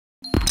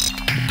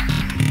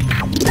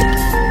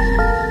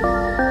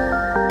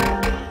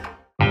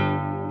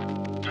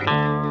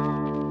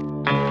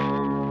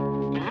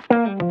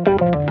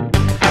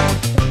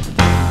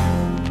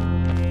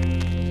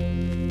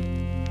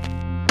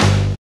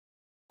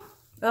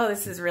Oh,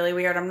 this is really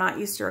weird. I'm not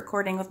used to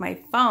recording with my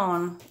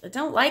phone. I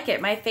don't like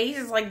it. My face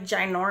is like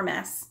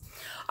ginormous.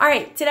 All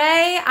right,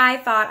 today I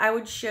thought I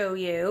would show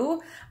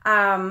you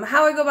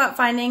how I go about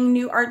finding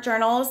new art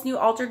journals, new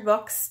altered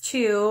books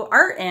to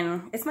art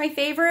in. It's my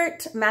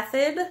favorite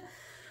method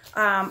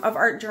of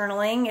art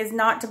journaling is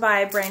not to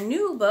buy brand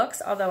new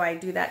books, although I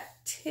do that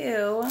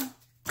too.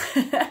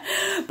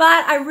 But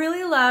I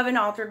really love an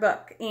altered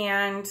book,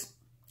 and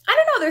I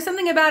don't know, there's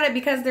something about it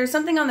because there's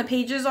something on the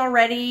pages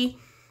already.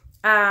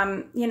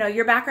 You know,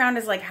 your background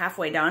is like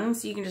halfway done,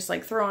 so you can just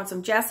like throw in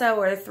some gesso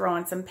or throw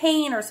in some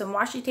paint or some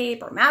washi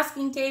tape or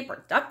masking tape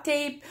or duct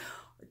tape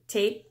or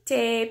tape,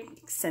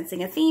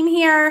 sensing a theme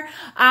here.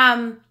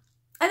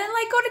 And then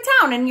like go to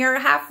town and your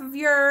half of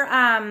your,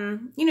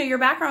 you know, your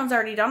background's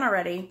already done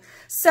already.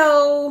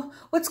 So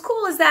what's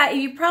cool is that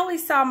you probably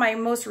saw my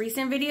most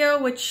recent video,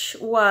 which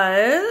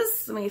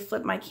was, let me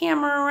flip my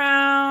camera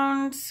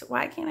around.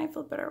 Why can't I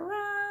flip it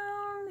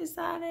around? Is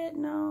that it?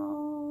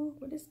 No.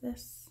 What is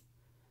this?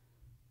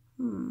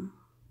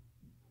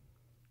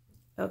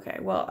 Okay,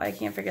 well, I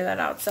can't figure that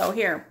out. So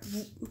here,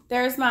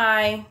 there's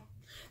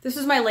this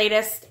is my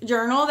latest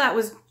journal. That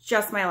was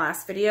just my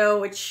last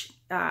video, which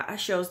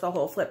shows the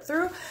whole flip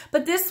through.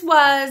 But this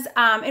was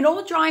an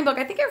old drawing book.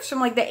 I think it was from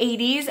like the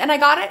 80s. And I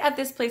got it at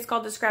this place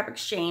called the Scrap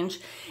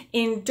Exchange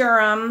in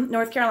Durham,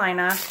 North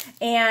Carolina.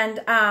 And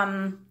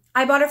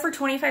I bought it for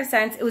 25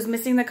 cents. It was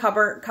missing the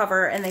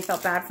cover and they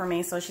felt bad for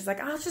me. So she's like,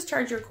 I'll just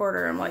charge you a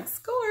quarter. I'm like,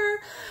 score.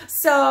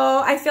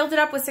 So I filled it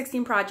up with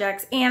 16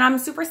 projects and I'm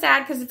super sad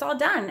because it's all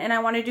done and I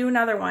want to do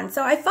another one.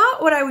 So I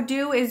thought what I would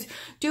do is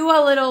do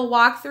a little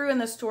walkthrough in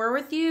the store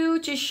with you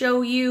to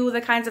show you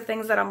the kinds of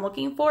things that I'm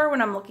looking for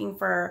when I'm looking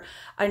for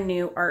a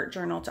new art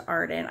journal to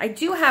art in. I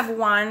do have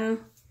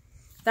one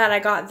that I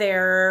got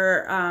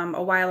there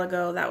a while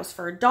ago that was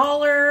for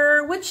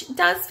 $1, which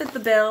does fit the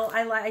bill.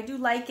 I do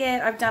like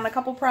it. I've done a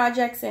couple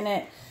projects in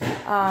it.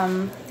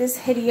 This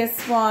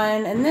hideous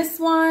one and this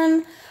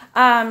one.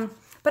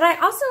 But I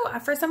also,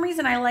 for some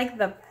reason, I like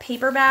the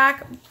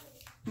paperback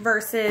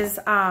versus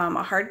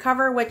a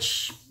hardcover,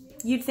 which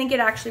you'd think it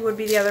actually would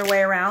be the other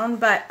way around.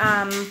 But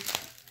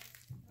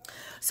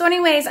so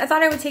anyways, I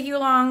thought I would take you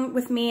along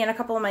with me and a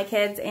couple of my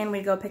kids and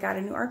we'd go pick out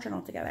a new art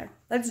journal together.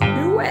 Let's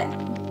do it.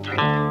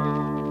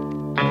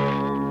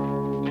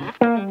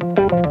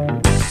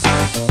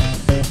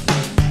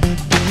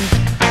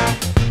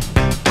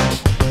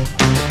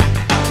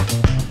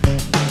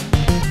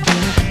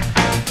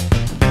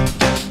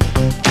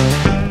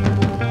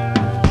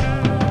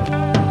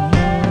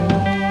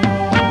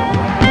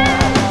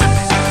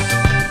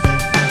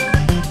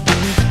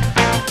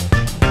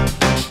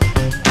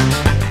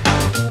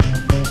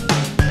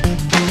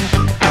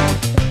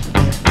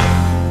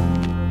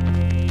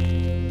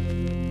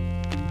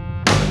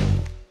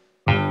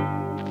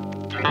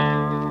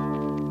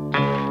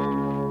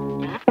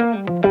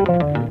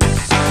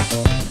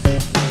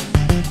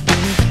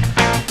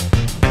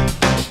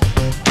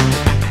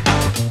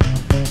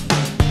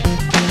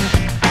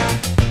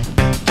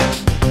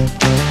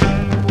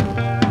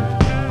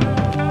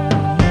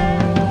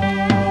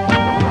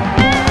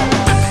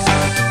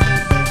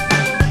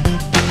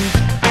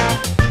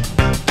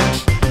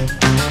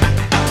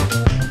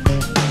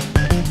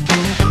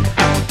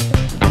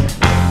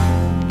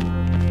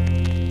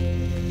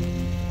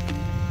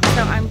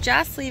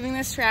 Just leaving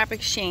the Scrap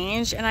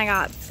Exchange and I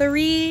got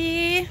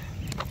 3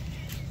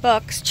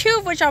 books, 2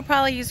 of which I'll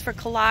probably use for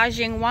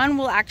collaging. One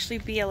will actually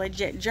be a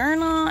legit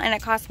journal and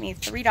it cost me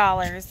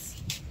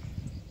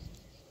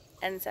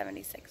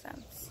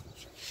 $3.76.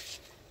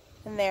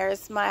 And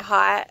there's my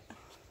hot.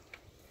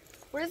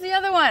 Where's the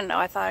other one? Oh,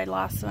 I thought I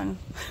lost one.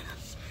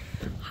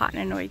 Hot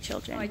and Annoyed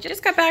Children. I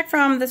just got back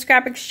from the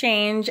Scrap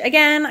Exchange.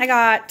 Again, I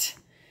got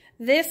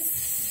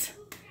this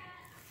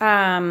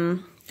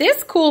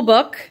this cool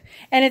book.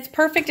 And it's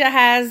perfect. It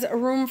has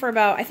room for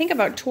I think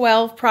about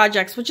 12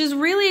 projects, which is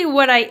really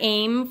what I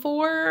aim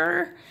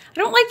for. I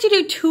don't like to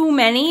do too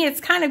many.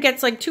 It kind of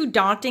gets like too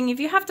daunting. If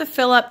you have to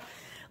fill up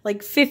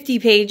like 50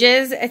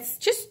 pages, it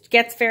just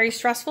gets very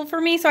stressful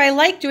for me. So I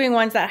like doing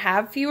ones that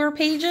have fewer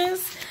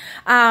pages.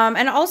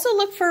 And also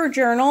look for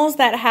journals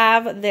that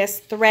have this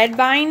thread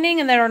binding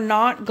and that are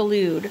not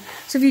glued.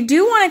 So if you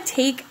do want to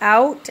take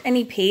out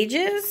any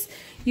pages,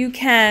 you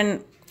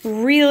can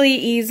really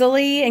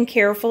easily and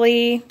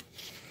carefully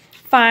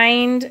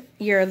find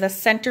the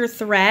center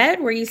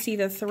thread where you see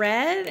the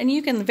thread, and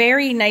you can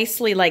very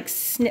nicely like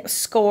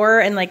score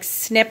and like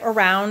snip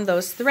around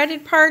those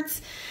threaded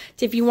parts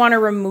if you want to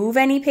remove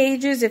any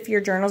pages if your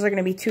journals are going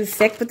to be too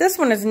thick. But this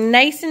one is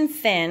nice and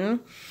thin,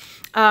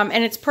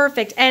 and it's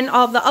perfect. And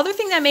the other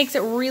thing that makes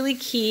it really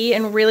key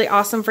and really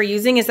awesome for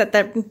using is that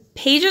the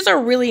pages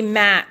are really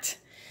matte.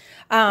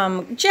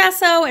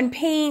 Gesso and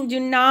paint do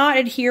not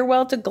adhere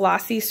well to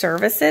glossy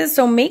surfaces,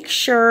 so make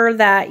sure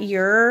that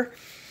your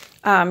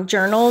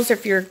journals,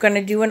 if you're going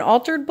to do an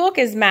altered book,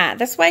 is matte.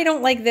 That's why I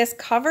don't like this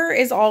cover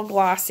is all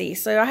glossy.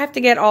 So I have to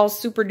get all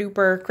super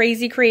duper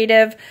crazy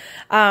creative.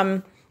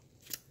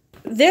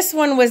 this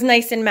one was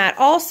nice and matte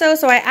also.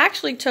 So I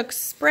actually took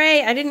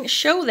spray. I didn't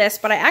show this,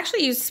 but I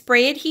actually used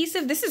spray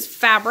adhesive. This is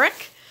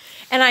fabric.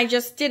 And I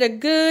just did a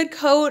good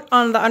coat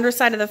on the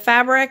underside of the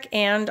fabric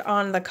and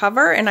on the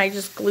cover, and I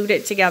just glued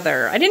it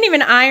together. I didn't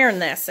even iron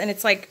this, and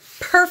it's like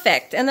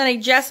perfect. And then I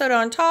gessoed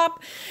on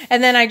top,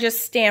 and then I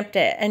just stamped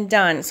it and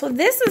done. So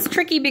this is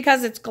tricky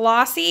because it's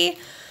glossy.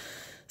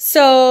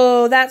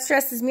 So that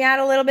stresses me out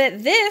a little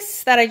bit.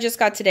 This that I just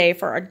got today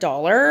for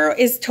 $1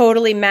 is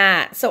totally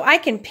matte. So I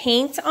can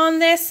paint on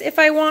this if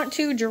I want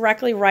to,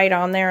 directly right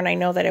on there, and I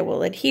know that it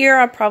will adhere.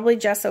 I'll probably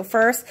gesso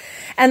first.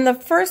 And the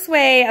first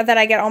way that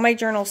I get all my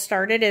journals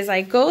started is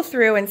I go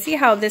through and see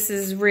how this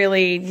is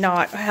really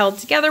not held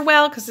together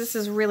well, because this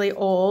is really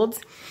old.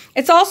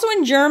 It's also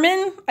in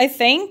German, I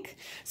think.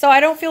 So I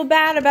don't feel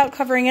bad about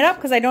covering it up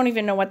because I don't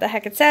even know what the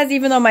heck it says,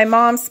 even though my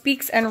mom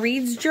speaks and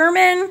reads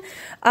German.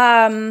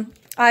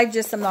 I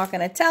just am not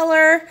going to tell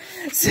her.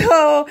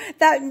 So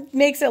that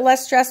makes it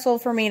less stressful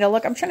for me to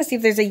look. I'm trying to see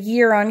if there's a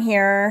year on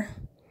here.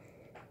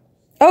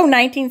 Oh,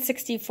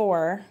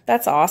 1964.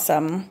 That's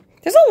awesome.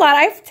 There's a lot.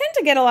 I tend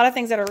to get a lot of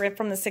things that are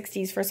from the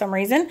 60s for some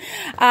reason.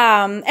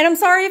 And I'm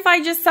sorry if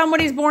I just,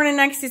 somebody's born in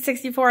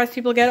 1964, as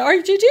people get,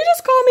 did you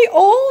just call me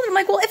old? I'm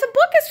like, well, if a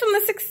book is from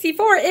the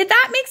 64,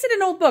 that makes it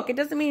an old book. It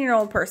doesn't mean you're an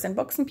old person.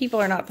 Books and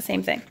people are not the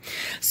same thing.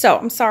 So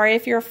I'm sorry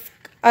if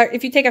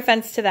if you take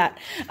offense to that.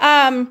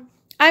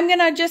 I'm going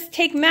to just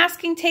take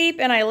masking tape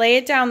and I lay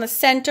it down the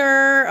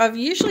center of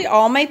usually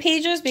all my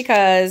pages,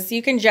 because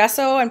you can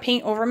gesso and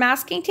paint over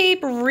masking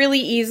tape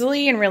really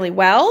easily and really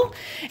well.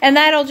 And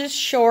that'll just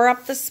shore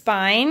up the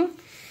spine.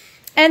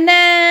 And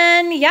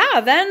then,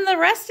 yeah, then the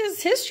rest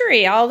is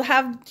history. I'll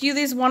do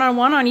these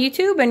one-on-one on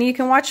YouTube and you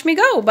can watch me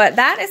go. But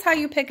that is how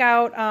you pick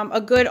out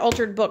a good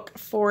altered book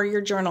for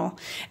your journal.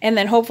 And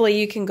then hopefully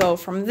you can go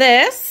from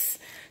this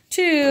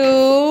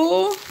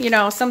to, you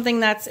know, something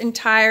that's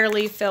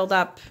entirely filled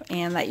up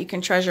and that you can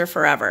treasure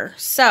forever.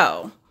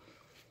 So,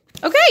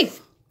 okay,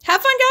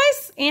 have fun,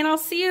 guys, and I'll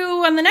see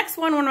you on the next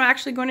one when I'm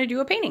actually going to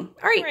do a painting.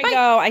 All right,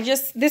 bye.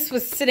 This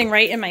was sitting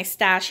right in my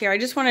stash here. I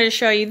just wanted to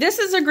show you. This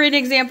is a great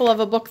example of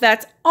a book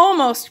that's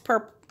almost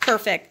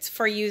perfect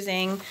for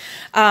using.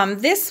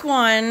 This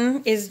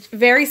one is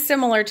very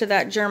similar to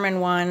that German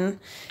one.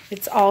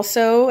 It's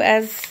also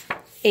as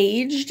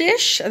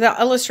aged-ish. The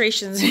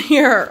illustrations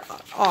here are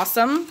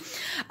awesome.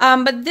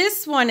 But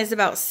this one is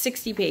about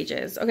 60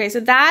 pages. Okay, so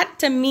that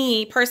to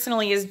me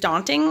personally is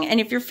daunting. And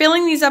if you're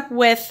filling these up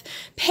with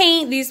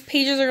paint, these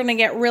pages are going to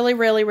get really,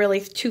 really, really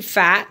too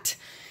fat.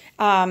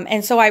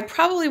 And so I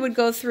probably would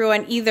go through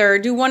and either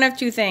do one of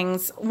two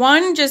things.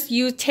 One, just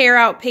tear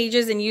out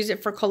pages and use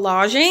it for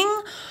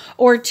collaging.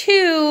 Or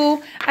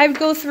two, I'd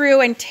go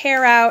through and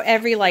tear out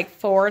every like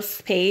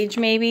fourth page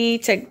maybe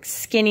to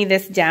skinny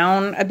this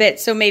down a bit.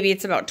 So maybe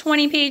it's about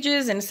 20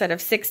 pages instead of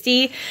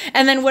 60.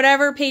 And then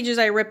whatever pages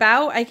I rip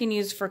out, I can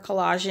use for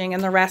collaging,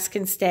 and the rest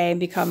can stay and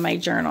become my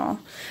journal.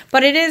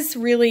 But it is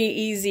really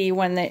easy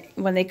when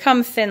they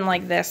come thin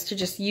like this to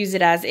just use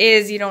it as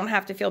is. You don't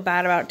have to feel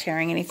bad about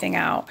tearing anything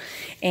out.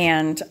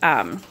 And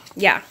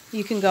yeah,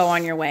 you can go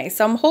on your way.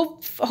 So I'm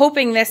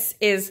hoping this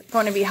is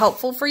going to be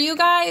helpful for you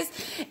guys.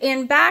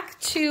 And back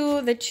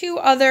to the two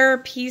other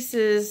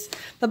pieces,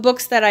 the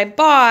books that I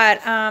bought.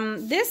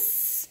 I'm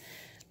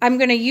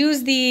going to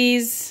use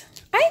these.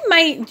 I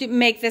might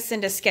make this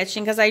into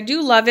sketching because I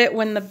do love it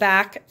when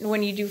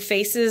you do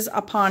faces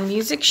upon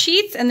music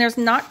sheets, and there's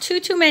not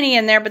too many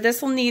in there, but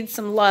this will need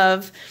some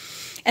love.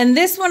 And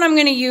this one I'm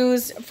going to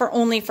use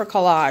only for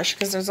collage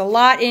because there's a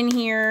lot in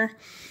here.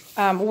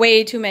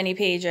 Way too many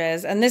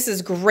pages, and this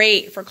is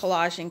great for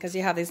collaging because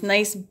you have these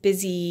nice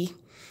busy,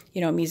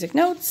 you know, music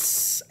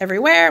notes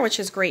everywhere,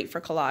 which is great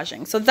for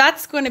collaging. So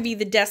that's going to be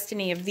the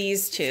destiny of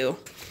these two.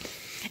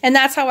 And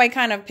that's how I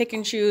kind of pick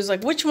and choose,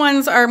 like which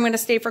ones are going to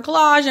stay for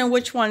collage and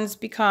which ones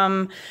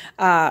become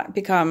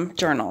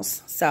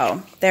journals.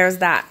 So there's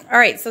that. All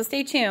right, so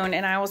stay tuned,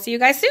 and I will see you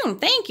guys soon.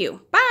 Thank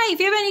you. Bye. If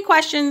you have any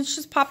questions,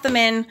 just pop them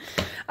in.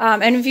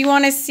 And if you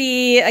want to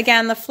see,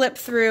 again, the flip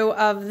through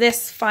of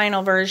this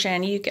final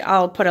version,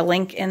 I'll put a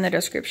link in the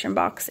description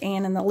box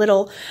and in the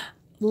little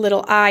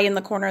eye in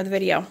the corner of the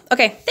video.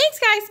 Okay, thanks,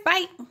 guys.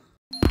 Bye.